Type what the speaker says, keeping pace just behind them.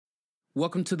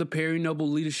Welcome to the Perry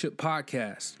Noble Leadership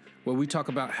Podcast, where we talk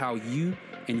about how you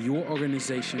and your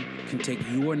organization can take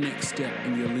your next step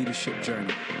in your leadership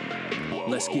journey.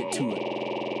 Let's get to it.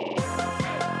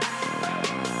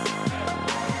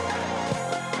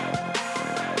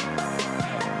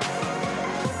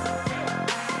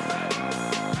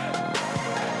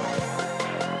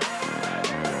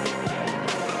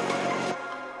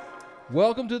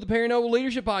 Welcome to the Perry Noble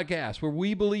Leadership Podcast, where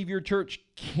we believe your church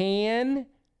can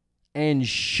and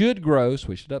should grow,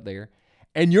 switch it up there,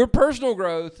 and your personal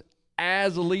growth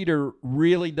as a leader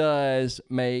really does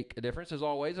make a difference. As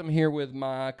always, I'm here with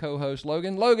my co-host,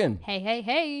 Logan. Logan.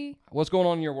 Hey. What's going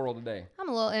on in your world today? I'm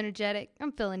a little energetic.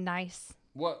 I'm feeling nice.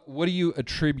 What do you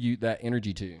attribute that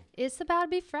energy to? It's about to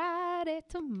be Friday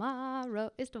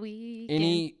tomorrow. It's the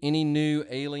weekend. Any new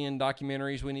alien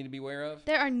documentaries we need to be aware of?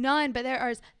 There are none, but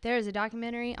there is a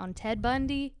documentary on Ted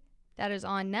Bundy that is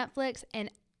on Netflix,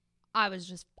 and I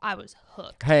was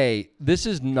hooked. Hey, this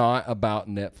is not about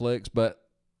Netflix, but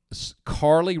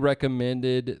Carly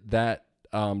recommended that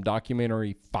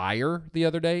documentary Fire the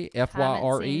other day, F-Y-R-E.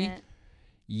 Haven't seen it.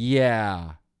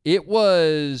 Yeah. It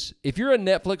was, if you're a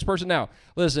Netflix person, now,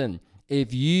 listen,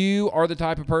 if you are the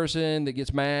type of person that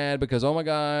gets mad because, oh my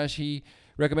gosh, he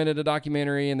recommended a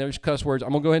documentary and there's cuss words, I'm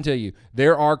going to go ahead and tell you,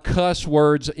 there are cuss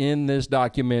words in this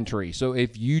documentary. So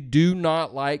if you do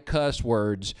not like cuss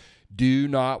words, do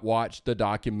not watch the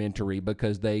documentary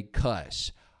because they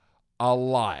cuss a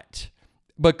lot.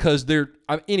 Because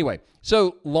anyway,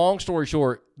 so long story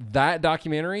short, that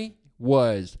documentary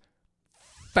was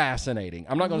fascinating.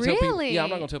 I'm not going to tell people. Yeah, I'm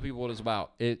not going to tell people what it's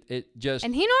about. It just.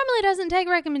 And he normally doesn't take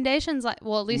recommendations at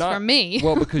least for me.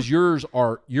 Well, because yours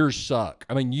suck.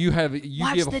 I mean, you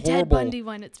watch give the horrible. Ted Bundy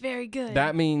one. It's very good.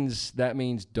 That means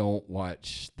don't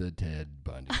watch the Ted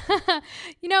Bundy.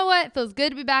 You know what? It feels good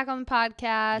to be back on the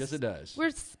podcast. Yes, it does.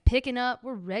 We're picking up.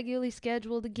 We're regularly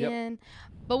scheduled again,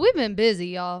 but we've been busy,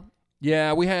 y'all.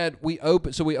 Yeah, we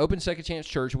opened Second Chance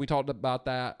Church, and we talked about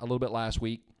that a little bit last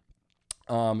week.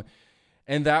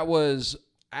 And that was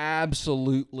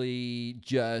absolutely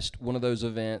just one of those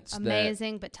events.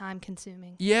 Amazing, but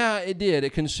time-consuming. Yeah, it did.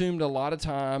 It consumed a lot of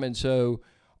time, and so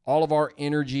all of our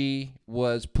energy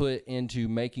was put into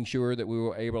making sure that we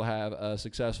were able to have a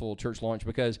successful church launch,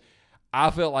 because I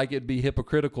felt like it'd be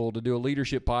hypocritical to do a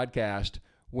leadership podcast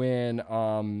when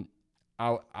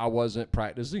I wasn't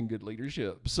practicing good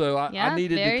leadership. So I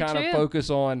needed to kind of focus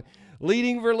on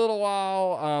leading for a little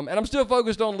while, and I'm still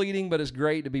focused on leading, but it's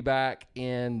great to be back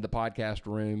in the podcast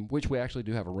room, which we actually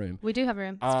do have a room. We do have a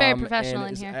room. It's very professional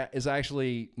in here. It's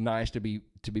actually nice to be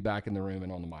back in the room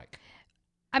and on the mic.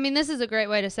 I mean, this is a great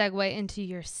way to segue into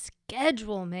your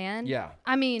schedule, man. Yeah.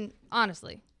 I mean,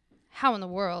 honestly, how in the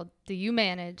world do you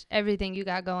manage everything you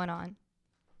got going on?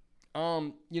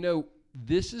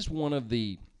 This is one of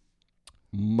the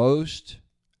most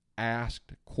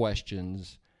asked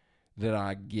questions that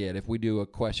I get if we do a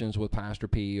questions with Pastor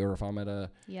P, or if I'm at a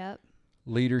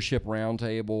leadership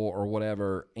roundtable or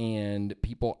whatever, and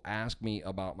people ask me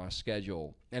about my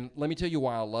schedule. And let me tell you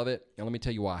why I love it, and let me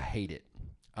tell you why I hate it.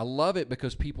 I love it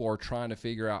because people are trying to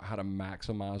figure out how to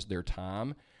maximize their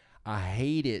time. I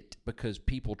hate it because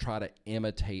people try to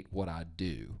imitate what I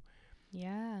do.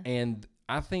 Yeah. And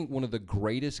I think one of the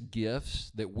greatest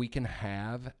gifts that we can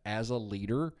have as a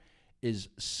leader is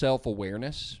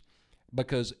self-awareness.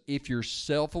 Because if you're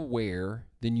self-aware,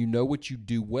 then you know what you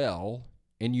do well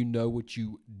and you know what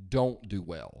you don't do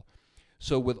well.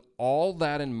 So with all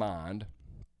that in mind,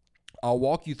 I'll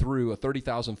walk you through a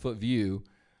 30,000-foot view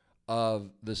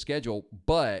of the schedule,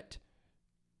 but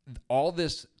all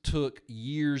this took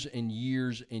years and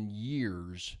years and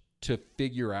years to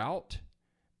figure out,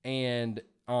 and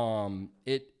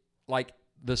the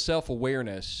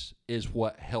self-awareness is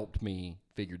what helped me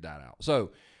figure that out.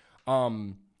 So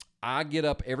I get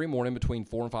up every morning between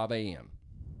 4 and 5 a.m.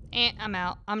 And I'm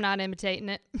out. I'm not imitating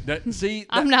it.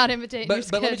 I'm not imitating your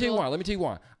schedule. But let me tell you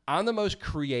why. I'm the most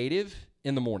creative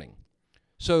in the morning.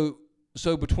 So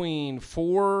between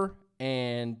 4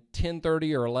 and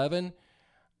 10:30 or 11,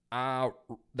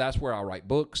 that's where I write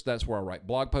books. That's where I write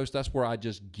blog posts. That's where I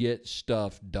just get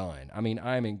stuff done. I mean,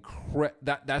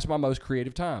 that's my most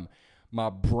creative time. My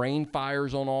brain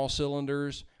fires on all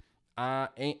cylinders.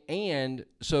 And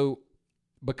so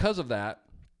because of that,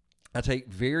 I take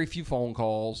very few phone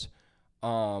calls.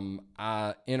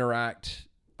 My interaction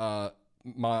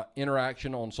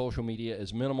on social media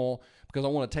is minimal because I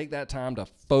want to take that time to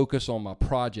focus on my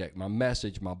project, my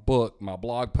message, my book, my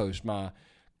blog post. My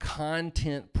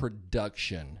content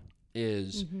production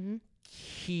is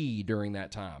key during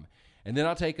that time. And then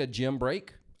I'll take a gym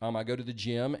break. I go to the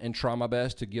gym and try my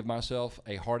best to give myself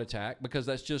a heart attack because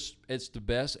it's the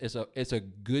best. It's a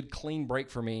good clean break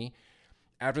for me.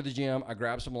 After the gym, I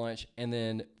grab some lunch, and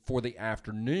then for the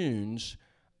afternoons,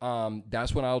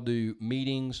 that's when I'll do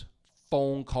meetings,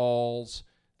 phone calls,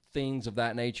 things of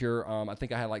that nature. I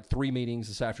think I had like 3 meetings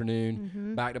this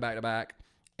afternoon, back to back to back.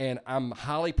 And I'm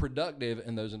highly productive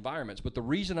in those environments. But the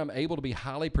reason I'm able to be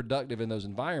highly productive in those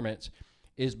environments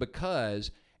is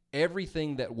because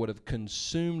everything that would have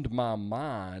consumed my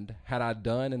mind had I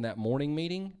done in that morning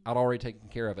meeting, I'd already taken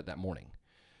care of it that morning.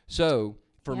 So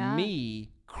for me,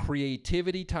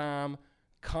 creativity time,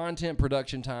 content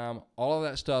production time, all of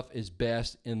that stuff is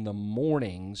best in the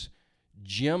mornings.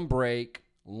 Gym break,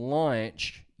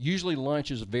 lunch. Usually lunch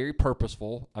is very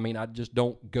purposeful. I mean, I just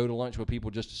don't go to lunch with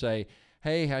people just to say,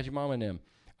 hey, how's your mom and them?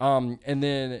 And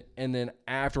then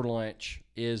after lunch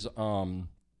is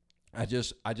I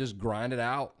just grind it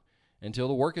out until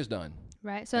the work is done.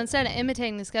 Right. So instead of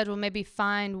imitating the schedule, maybe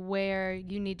find where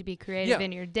you need to be creative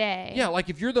in your day. Yeah, like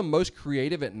if you're the most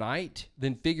creative at night,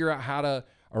 then figure out how to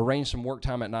arrange some work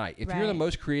time at night. If you're the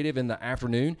most creative in the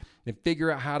afternoon, then figure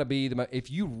out how to be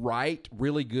if you write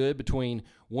really good between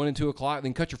 1 and 2 o'clock,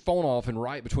 then cut your phone off and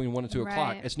write between 1 and 2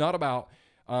 o'clock. It's not about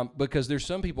because there's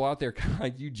some people out there,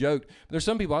 you joked, but there's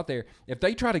some people out there, if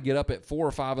they try to get up at 4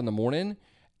 or 5 in the morning,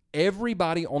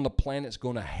 everybody on the planet's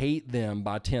going to hate them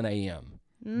by 10 a.m.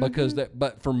 Because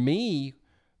but for me,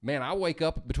 man, I wake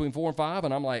up between 4 and 5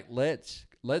 and I'm like, let's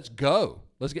go.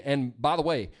 Let's get. And by the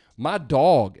way, my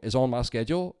dog is on my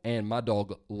schedule and my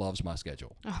dog loves my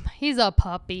schedule. Oh, he's a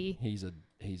puppy.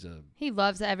 He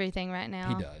loves everything right now.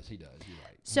 He does. You're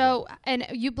right. So, and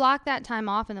you block that time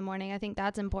off in the morning. I think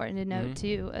that's important to note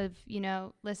too, of,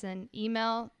 listen,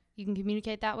 email, you can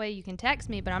communicate that way. You can text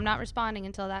me, but I'm not responding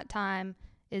until that time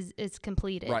is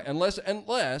completed. Right. Unless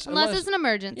it's an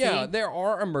emergency. Yeah, there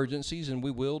are emergencies and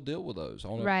we will deal with those.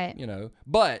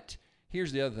 But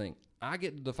here's the other thing. I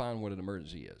get to define what an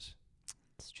emergency is.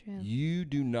 It's true. You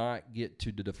do not get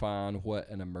to define what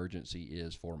an emergency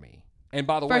is for me. And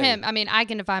by the way, for him, I mean, I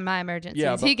can define my emergencies.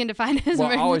 Yeah, he can define his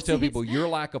emergencies. I always tell people, your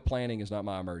lack of planning is not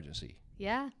my emergency.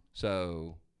 Yeah.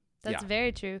 So that's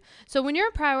very true. So when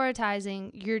you're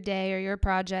prioritizing your day or your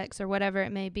projects or whatever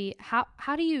it may be,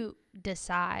 how do you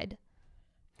decide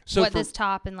what this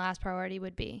top and last priority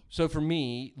would be? So for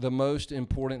me, the most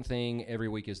important thing every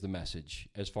week is the message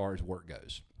as far as work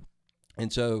goes.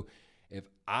 And so if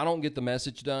I don't get the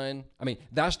message done, I mean,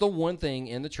 that's the one thing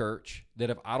in the church that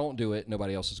if I don't do it,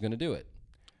 nobody else is going to do it.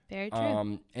 Very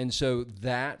true. And so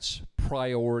that's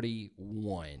priority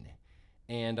one.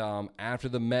 And after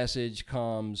the message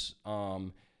comes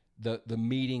the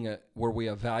meeting where we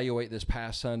evaluate this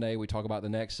past Sunday. We talk about the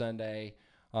next Sunday.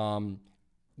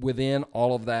 Within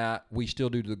all of that, we still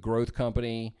do the growth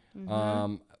company.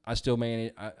 I still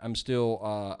manage.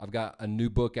 I've got a new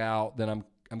book out. Then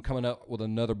I'm coming up with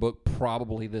another book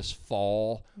probably this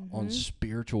fall on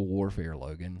spiritual warfare,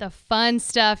 Logan. The fun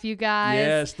stuff, you guys.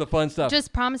 Yes, the fun stuff.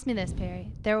 Just promise me this,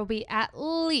 Perry. There will be at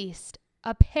least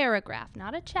a paragraph,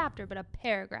 not a chapter, but a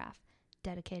paragraph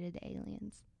dedicated to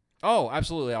aliens. Oh,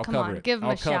 absolutely. I'll cover it. Give them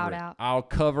a shout out. I'll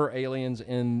cover aliens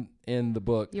in the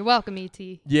book. You're welcome,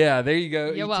 E.T. Yeah, there you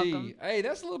go. You're welcome. Hey,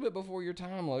 that's a little bit before your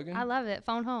time, Logan. I love it.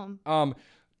 Phone home.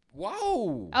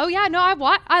 Whoa. Oh yeah,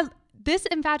 no, this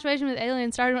infatuation with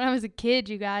aliens started when I was a kid,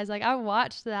 you guys. Like, I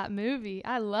watched that movie.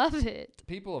 I love it.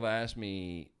 People have asked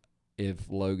me if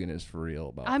Logan is for real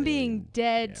about I'm being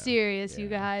dead serious, you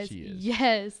guys. She is.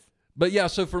 Yes. But yeah,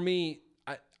 so for me,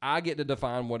 I get to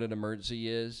define what an emergency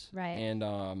is. Right. And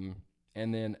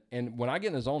when I get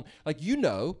in the zone, like, you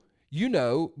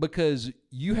know, because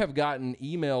you have gotten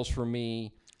emails from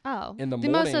me in the mornings.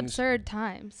 Most absurd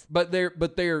times.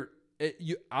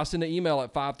 I send an email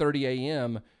at 5:30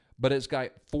 a.m., but it's got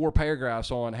 4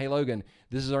 paragraphs on, hey, Logan,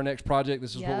 this is our next project.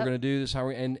 This is what we're going to do. This is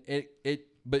how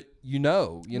but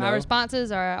my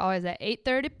responses are always at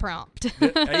 8:30 prompt.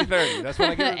 8:30. That's when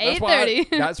I get 8:30.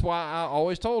 That's why I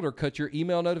always told her, cut your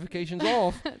email notifications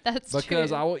off. That's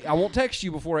because true. I won't text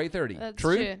you before 8:30. That's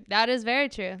true. That is very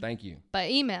true. Thank you.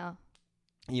 But email.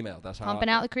 That's how pumping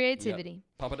out the creativity. Yep,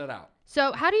 pumping it out.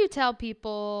 So how do you tell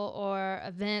people or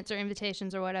events or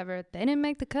invitations or whatever, they didn't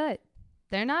make the cut?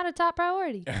 They're not a top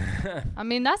priority. I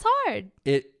mean, that's hard.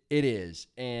 It is.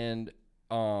 And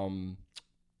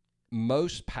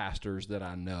most pastors that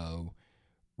I know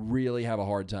really have a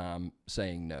hard time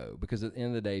saying no, because at the end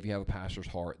of the day, if you have a pastor's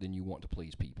heart, then you want to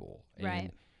please people.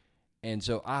 Right. And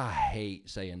so I hate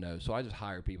saying no. So I just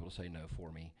hire people to say no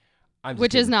for me.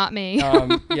 Which is not me.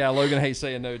 Yeah, Logan hates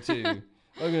saying no too.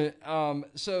 Logan,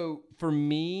 so for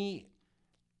me,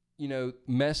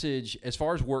 message, as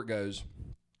far as work goes,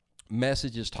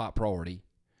 message is top priority.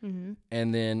 Mm-hmm.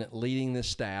 And then leading this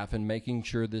staff and making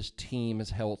sure this team is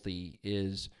healthy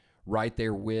is right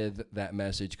there with that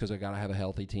message, because I got to have a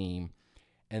healthy team.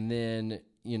 And then,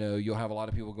 you'll have a lot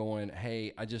of people going,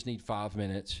 hey, I just need 5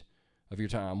 minutes of your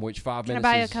time, which 5 minutes Can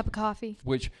I buy you a cup of coffee?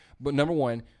 But number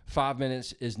one, 5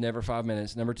 minutes is never 5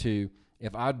 minutes. Number two,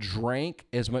 if I drank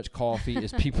as much coffee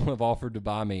as people have offered to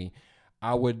buy me,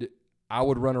 I would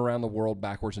run around the world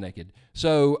backwards naked.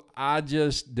 So we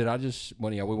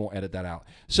won't edit that out.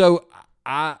 So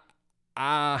I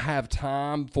have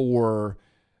time for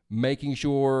making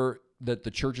sure that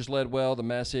the church is led well, the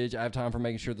message. I have time for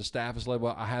making sure the staff is led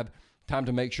well. I have time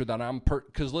to make sure that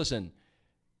because listen,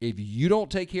 if you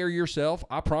don't take care of yourself,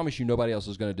 I promise you nobody else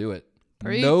is going to do it.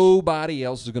 Preach. Nobody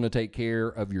else is going to take care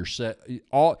of yourself.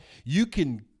 You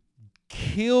can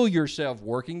kill yourself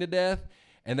working to death,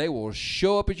 and they will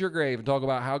show up at your grave and talk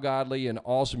about how godly and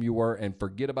awesome you were and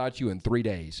forget about you in 3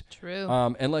 days. True.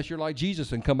 Unless you're like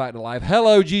Jesus and come back to life.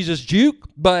 Hello, Jesus Juke.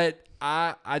 But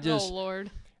I just, oh Lord,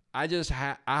 I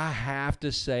have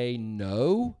to say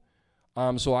no,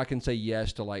 so I can say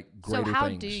yes to like greater things. So how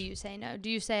do you say no?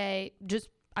 Do you say just?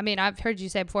 I mean, I've heard you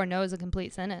say before, no is a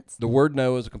complete sentence. The word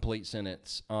no is a complete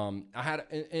sentence. I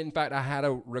had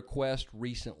a request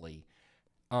recently.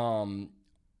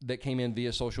 That came in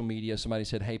via social media. Somebody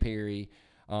said, hey, Perry.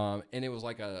 And it was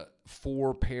like a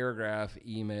 4-paragraph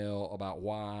email about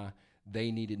why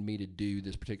they needed me to do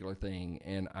this particular thing.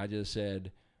 And I just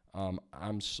said,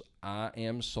 I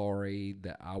am sorry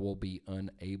that I will be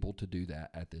unable to do that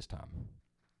at this time.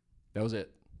 That was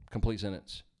it. Complete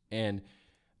sentence. And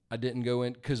I didn't go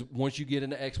in, because once you get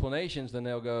into explanations, then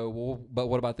they'll go, well, but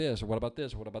what about this? Or what about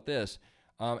this? Or what about this?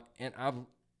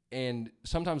 And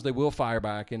sometimes they will fire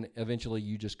back, and eventually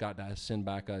you just got to send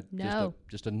back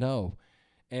just a no.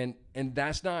 And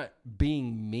that's not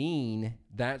being mean.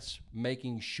 That's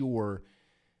making sure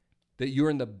that you're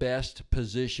in the best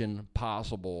position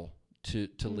possible to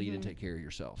lead and take care of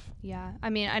yourself. Yeah. I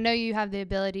mean, I know you have the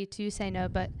ability to say no,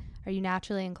 but are you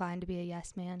naturally inclined to be a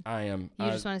yes man? I am. You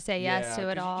just want to say yes to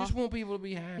it all. You just want people to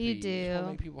be happy. You do. You just want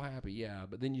to make people happy, yeah.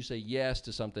 But then you say yes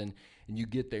to something, and you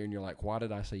get there, and you're like, why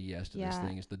did I say yes to this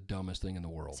thing? It's the dumbest thing in the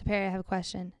world. So, Perry, I have a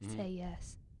question. Mm-hmm. Say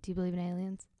yes. Do you believe in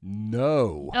aliens?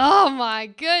 No. Oh, my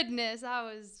goodness. I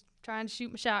was trying to shoot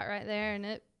my shot right there, and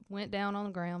it went down on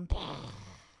the ground.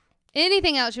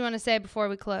 Anything else you want to say before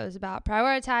we close about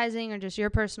prioritizing or just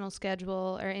your personal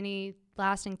schedule, or any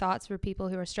lasting thoughts for people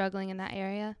who are struggling in that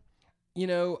area?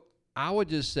 I would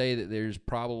just say that there's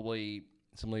probably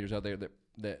some leaders out there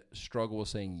that struggle with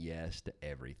saying yes to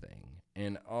everything.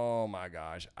 And, oh, my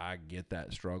gosh, I get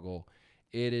that struggle.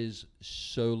 It is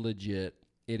so legit.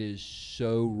 It is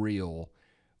so real.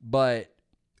 But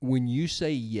when you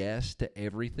say yes to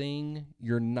everything,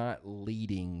 you're not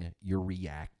leading, you're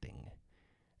reacting.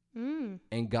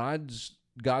 And God's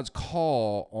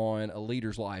call on a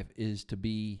leader's life is to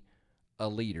be a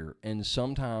leader. And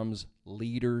sometimes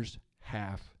leaders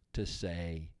have to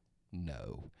say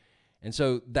no. And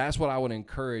so that's what I would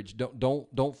encourage.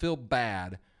 Don't feel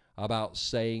bad about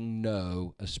saying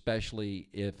no, especially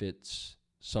if it's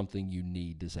something you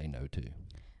need to say no to.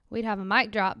 We'd have a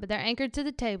mic drop, but they're anchored to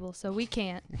the table, so we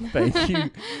can't. Thank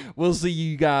you. We'll see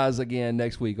you guys again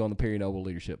next week on the Perry Noble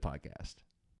Leadership Podcast.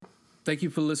 Thank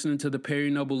you for listening to the Perry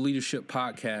Noble Leadership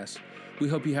Podcast. We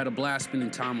hope you had a blast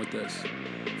spending time with us.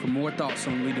 For more thoughts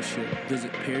on leadership,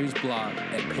 visit Perry's blog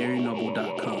at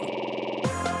perrynoble.com.